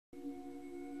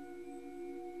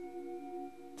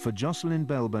For Jocelyn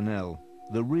Bell Burnell,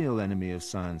 the real enemy of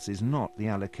science is not the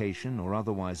allocation or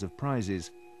otherwise of prizes.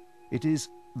 It is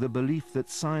the belief that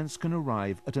science can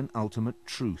arrive at an ultimate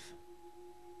truth.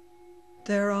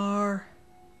 There are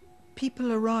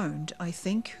people around, I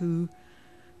think, who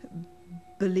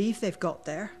believe they've got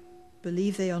there,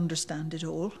 believe they understand it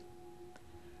all,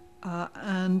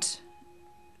 and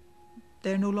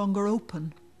they're no longer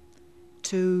open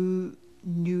to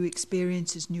new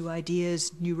experiences, new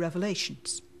ideas, new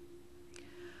revelations.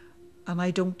 And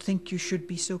I don't think you should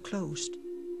be so closed.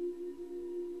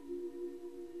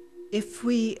 If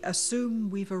we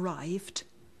assume we've arrived,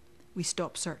 we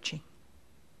stop searching.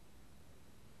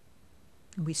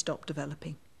 And we stop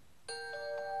developing.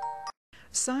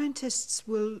 Scientists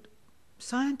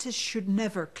should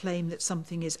never claim that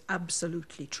something is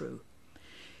absolutely true.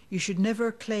 You should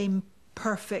never claim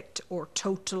perfect or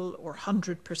total or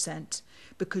 100%,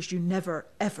 because you never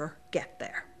ever get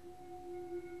there.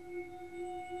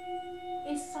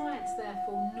 Is science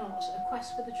therefore not a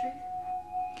quest for the truth?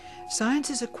 Science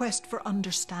is a quest for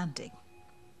understanding.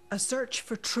 A search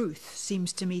for truth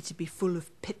seems to me to be full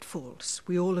of pitfalls.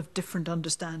 We all have different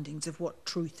understandings of what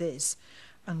truth is,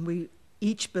 and we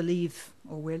each believe,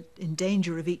 or we're in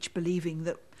danger of each believing,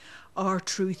 that our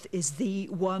truth is the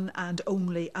one and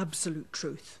only absolute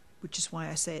truth, which is why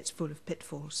I say it's full of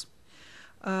pitfalls.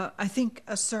 I think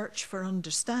a search for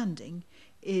understanding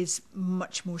is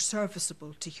much more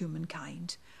serviceable to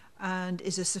humankind and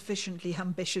is a sufficiently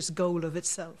ambitious goal of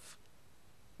itself.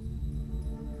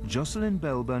 Jocelyn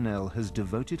Bell Burnell has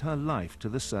devoted her life to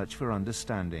the search for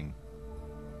understanding.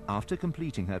 After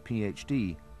completing her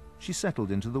PhD, she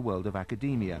settled into the world of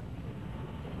academia